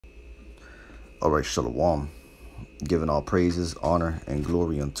All right, Shalom. Giving all praises, honor, and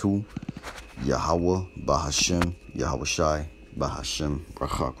glory unto Yahweh, Bahashem, Yahweh Shai, Bahashem,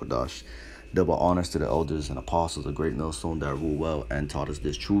 Rachakwadash. Double honors to the elders and apostles of Great Millstone that rule well and taught us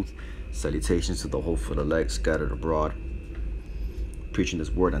this truth. Salutations to the hopeful elect scattered abroad, preaching this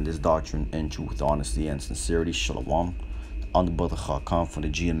word and this doctrine in truth, honesty, and sincerity. Shalom. I'm the brother Khakan from the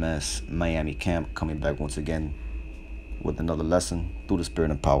GMS Miami camp, coming back once again with another lesson through the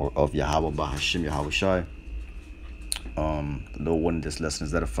spirit and power of Yahweh, Bahashem, Yahweh Shai. The one in this lesson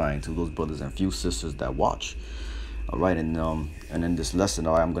is edifying to those brothers and few sisters that watch. All right, and in this lesson,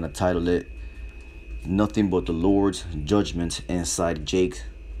 all right, I'm gonna title it "Nothing But the Lord's Judgment Inside Jake's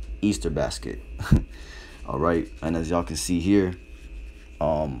Easter Basket." All right, and as y'all can see here,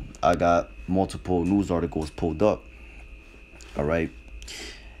 I got multiple news articles pulled up. All right,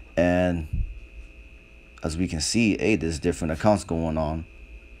 and as we can see, there's different accounts going on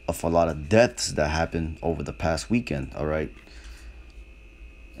of a lot of deaths that happened over the past weekend. All right,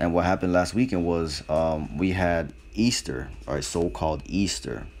 and what happened last weekend was we had Easter, all right, so-called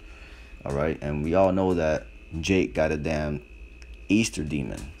Easter. All right, and we all know that Jake got a damn Easter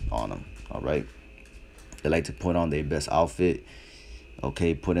demon on him. All right, they like to put on their best outfit,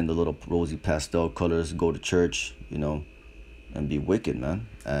 okay, put in the little rosy pastel colors, go to church, you know, and be wicked, man.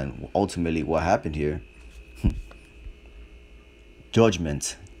 And ultimately what happened here,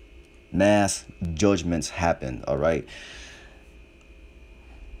 judgment, mass judgments happened. All right,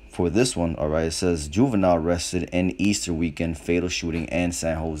 for this one, all right, it says juvenile arrested in Easter weekend fatal shooting in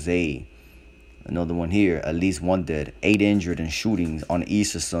San Jose. Another one here, at least one dead, 8 injured in shootings on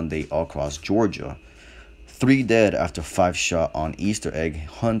Easter Sunday across Georgia. 3 dead after 5 shot on Easter egg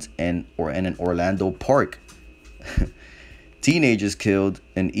hunt in an Orlando park. Teenagers killed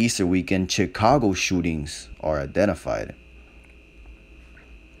in Easter weekend Chicago shootings are identified.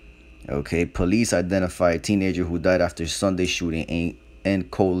 Okay, police identified a teenager who died after Sunday shooting in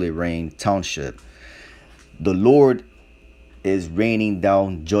Coleraine Township. The Lord is raining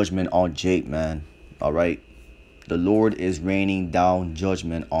down judgment on Jake, man. All right, the Lord is raining down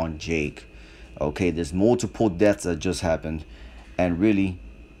judgment on Jake. Okay, there's multiple deaths that just happened, and really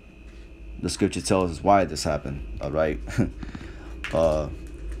the scripture tells us why this happened. All right.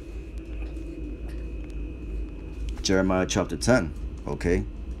 Jeremiah chapter 10. Okay,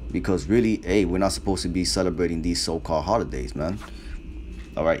 because really, we're not supposed to be celebrating these so-called holidays, man.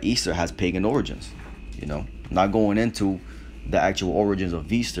 All right, Easter has pagan origins, you know. Not going into the actual origins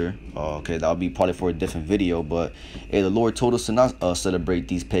of Easter, okay, that'll be probably for a different video, but the Lord told us to not celebrate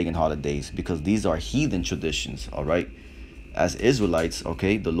these pagan holidays because these are heathen traditions. All right, as Israelites,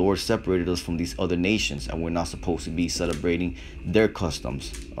 okay, the Lord separated us from these other nations, and we're not supposed to be celebrating their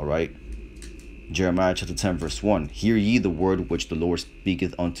customs. All right, Jeremiah chapter 10 verse 1. Hear ye the word which the Lord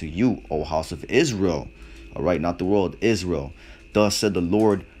speaketh unto you, O house of Israel. All right, not the world, Israel. Thus said the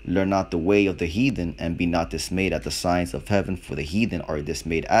Lord, learn not the way of the heathen, and be not dismayed at the signs of heaven, for the heathen are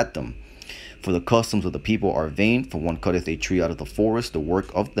dismayed at them. For the customs of the people are vain, for one cutteth a tree out of the forest, the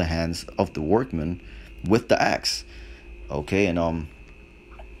work of the hands of the workman with the axe. Okay, and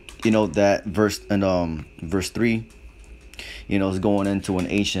you know that verse and verse 3, you know, is going into an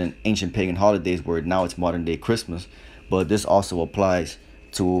ancient pagan holidays where now it's modern day Christmas, but this also applies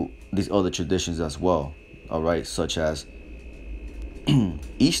to these other traditions as well. All right, such as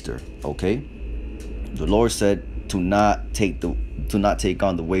Easter. Okay, the Lord said to not take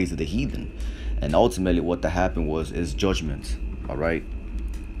on the ways of the heathen, and ultimately what that happened is judgment. All right,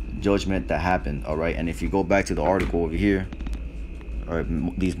 judgment that happened. All right, and if you go back to the article over here, all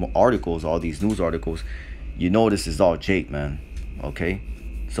right, these articles, all these news articles, you know this is all Jake, man. Okay,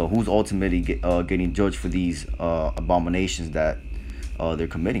 so who's ultimately getting judged for these abominations that they're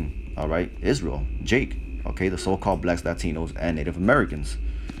committing? All right, Israel, Jake. Okay, the so-called blacks, Latinos, and Native Americans.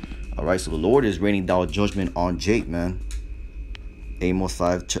 All right, so the Lord is raining down judgment on Jake, man. Amos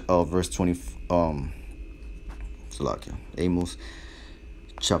 5 verse 20. Amos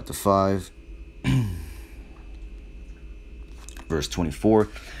chapter 5 verse 24.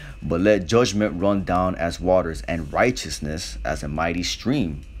 But let judgment run down as waters, and righteousness as a mighty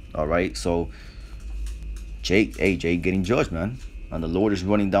stream. All right, so Jake getting judged, man. And the Lord is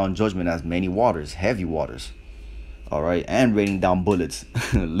running down judgment as many waters, heavy waters. All right, and raining down bullets,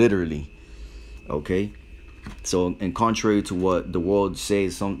 literally. Okay, so in contrary to what the world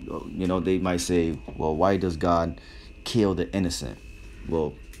says, some, you know, they might say, well, why does God kill the innocent?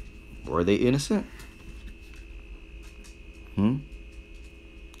 Well, were they innocent?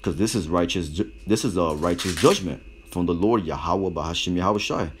 Because this is righteous. This is a righteous judgment from the Lord Yahweh, Bahashem, Yahweh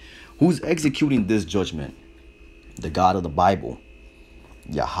Shai. Who's executing this judgment? The God of the Bible.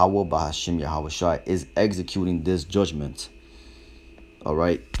 Yahweh Bahashim Yahweh Shai is executing this judgment. All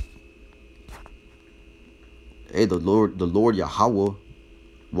right. Hey, the Lord Yahweh,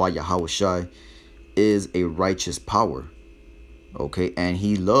 Yahweh Shai, is a righteous power. Okay, and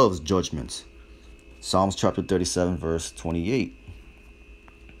he loves judgments. Psalms chapter 37, verse 28.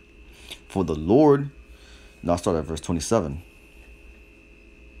 For the Lord, now start at verse 27.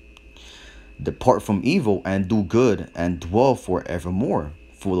 Depart from evil and do good and dwell forevermore.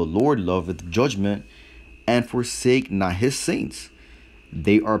 For the Lord loveth judgment and forsake not his saints.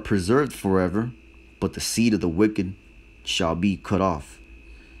 They are preserved forever, but the seed of the wicked shall be cut off.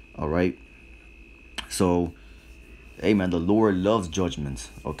 All right. So, amen. The Lord loves judgments.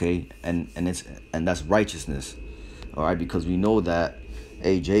 Okay, and that's righteousness. All right, because we know that,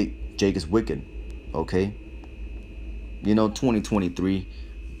 hey, Jake is wicked. Okay. 2023.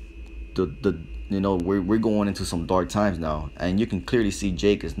 We're going into some dark times now, and you can clearly see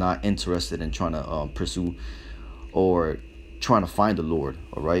Jake is not interested in trying to pursue or trying to find the Lord.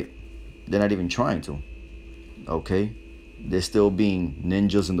 All right, they're not even trying to. Okay, they're still being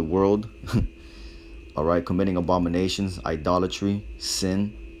ninjas in the world. All right, committing abominations, idolatry,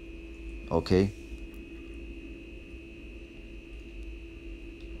 sin. Okay,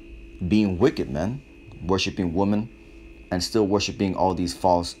 being wicked, man, worshiping women, and still worshiping all these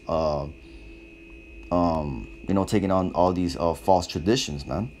false taking on all these false traditions,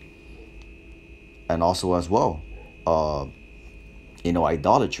 man. And also as well,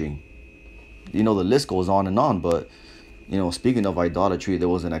 idolatry. The list goes on, but speaking of idolatry, there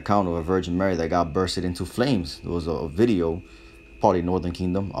was an account of a Virgin Mary that got bursted into flames. There was a video, probably Northern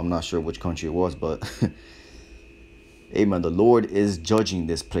Kingdom, I'm not sure which country it was, but amen, the Lord is judging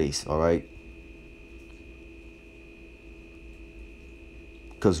this place. All right,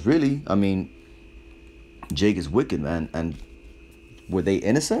 because really, I mean, Jake is wicked, man. And were they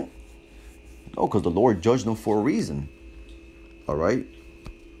innocent? No, because the Lord judged them for a reason. All right,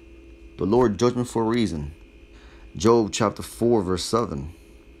 the Lord judged them for a reason. Job chapter 4, verse 7.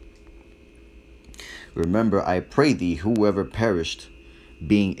 Remember, I pray thee, whoever perished,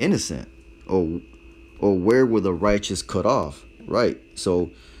 being innocent, or where were the righteous cut off? Right.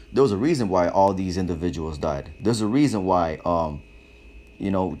 So there was a reason why all these individuals died. There's a reason why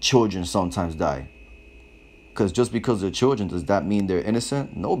children sometimes die. Because just because they're children, does that mean they're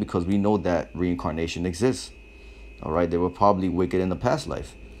innocent? No, because we know that reincarnation exists. All right, they were probably wicked in the past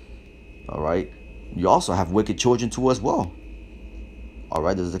life. All right, you also have wicked children too as well. All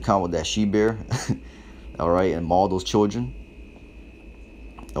right, there's the account with that she-bear. All right, and maul those children.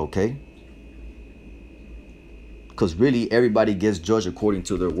 Okay, because really everybody gets judged according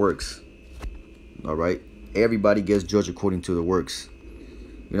to their works. All right, everybody gets judged according to their works.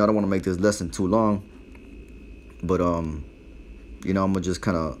 I don't want to make this lesson too long, but I'm gonna just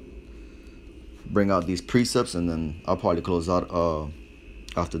kind of bring out these precepts, and then I'll probably close out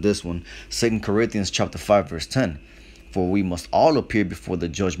after this one. 2 Corinthians chapter 5, verse 10. For we must all appear before the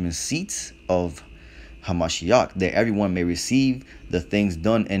judgment seats of Hamashiach, that everyone may receive the things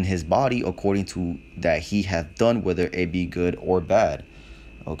done in his body according to that he hath done, whether it be good or bad.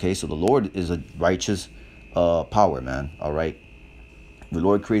 Okay, so the Lord is a righteous power, man. All right, the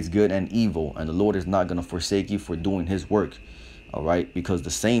Lord creates good and evil, and the Lord is not going to forsake you for doing his work. All right, because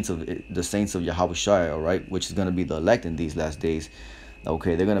the saints of Yahweh Shai, all right, which is going to be the elect in these last days,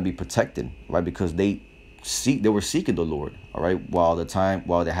 okay, they're going to be protected, right? Because they were seeking the Lord, all right, while they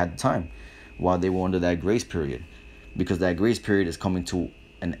had the time, while they were under that grace period, because that grace period is coming to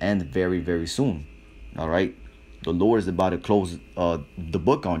an end very, very soon. All right, the Lord is about to close the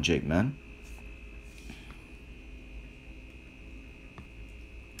book on Jake, man.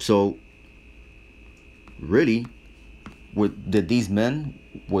 So really, were these men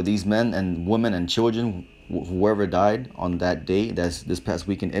and women and children, whoever died on that day, that's this past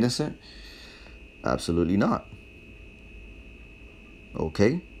weekend, innocent? Absolutely not.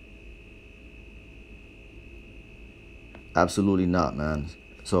 Okay, absolutely not, man.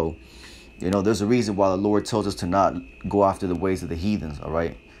 So there's a reason why the Lord tells us to not go after the ways of the heathens. All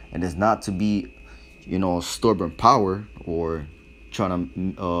right, and it's not to be a stubborn power or trying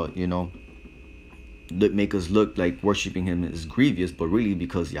to make us look like worshiping him is grievous, but really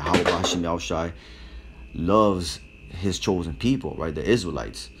because Yahweh Hashem Yahushai loves his chosen people, right? The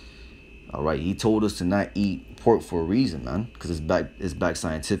Israelites. All right, he told us to not eat pork for a reason, man, because it's back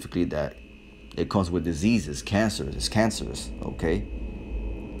scientifically that it comes with diseases, it's cancerous, okay,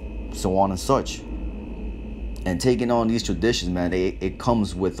 so on and such. And taking on these traditions, man, it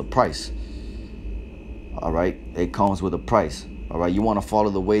comes with a price. All right, it comes with a price. All right, you want to follow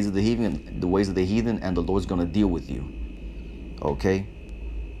the ways of the heathen, and the Lord's going to deal with you. Okay,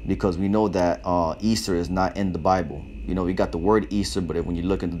 because we know that Easter is not in the Bible. You know, we got the word Easter, but when you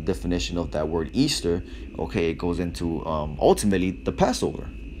look at the definition of that word Easter, okay, it goes into ultimately the Passover.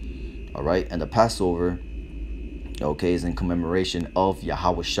 All right, and the Passover, okay, is in commemoration of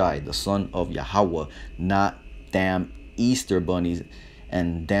Yahweh Shai, the son of Yahweh, not damn Easter bunnies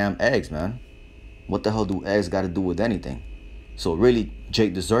and damn eggs, man. What the hell do eggs got to do with anything? So really,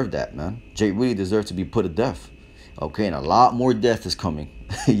 Jake deserved that, man. Jake really deserved to be put to death. Okay, and a lot more death is coming.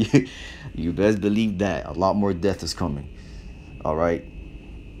 You best believe that. A lot more death is coming. All right.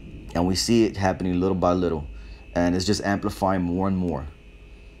 And we see it happening little by little. And it's just amplifying more and more.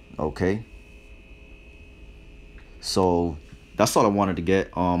 Okay. So that's all I wanted to get.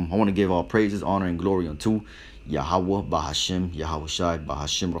 I want to give all praises, honor, and glory unto Yahweh, Bahashim, Yahweh Shai,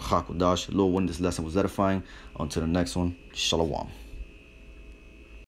 Bahashim, Rachakodash. Lord, when this lesson was edifying. Until the next one, Shalom.